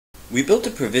We built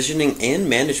a provisioning and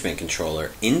management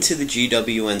controller into the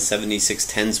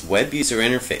GWN7610's web user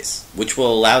interface, which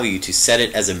will allow you to set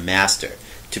it as a master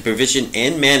to provision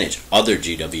and manage other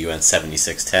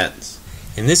GWN7610s.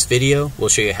 In this video, we'll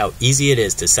show you how easy it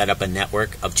is to set up a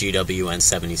network of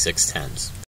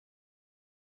GWN7610s.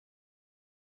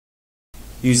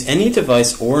 Use any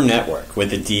device or network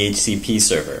with a DHCP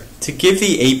server to give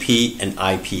the AP an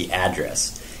IP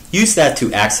address. Use that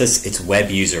to access its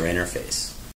web user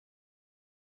interface.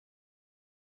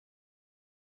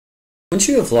 Once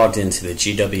you have logged into the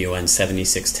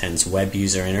GWN7610's web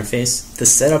user interface, the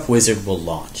Setup Wizard will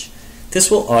launch. This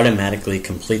will automatically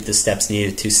complete the steps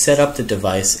needed to set up the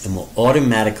device and will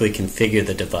automatically configure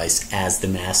the device as the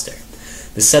master.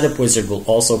 The Setup Wizard will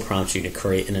also prompt you to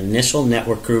create an initial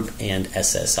network group and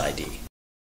SSID.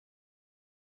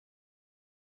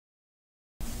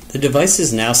 The device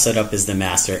is now set up as the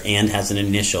master and has an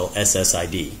initial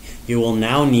SSID. You will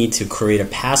now need to create a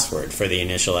password for the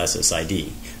initial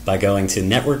SSID. By going to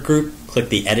Network Group, click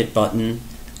the Edit button,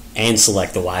 and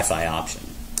select the Wi-Fi option.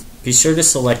 Be sure to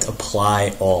select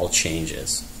Apply All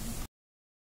Changes.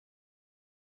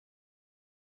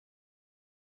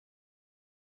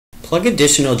 Plug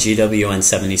additional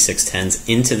GWN7610s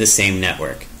into the same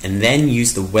network, and then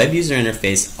use the web user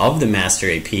interface of the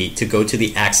master AP to go to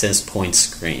the access point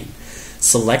screen.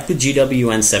 Select the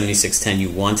GWN7610 you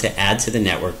want to add to the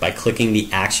network by clicking the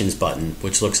Actions button,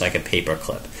 which looks like a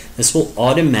paperclip. This will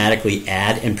automatically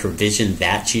add and provision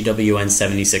that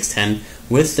GWN7610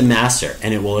 with the master,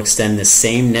 and it will extend the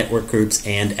same network groups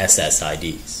and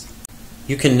SSIDs.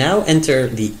 You can now enter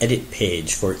the Edit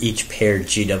page for each paired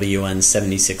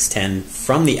GWN7610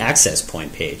 from the Access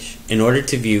Point page in order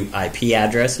to view IP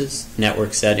addresses,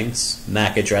 network settings,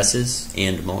 MAC addresses,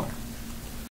 and more.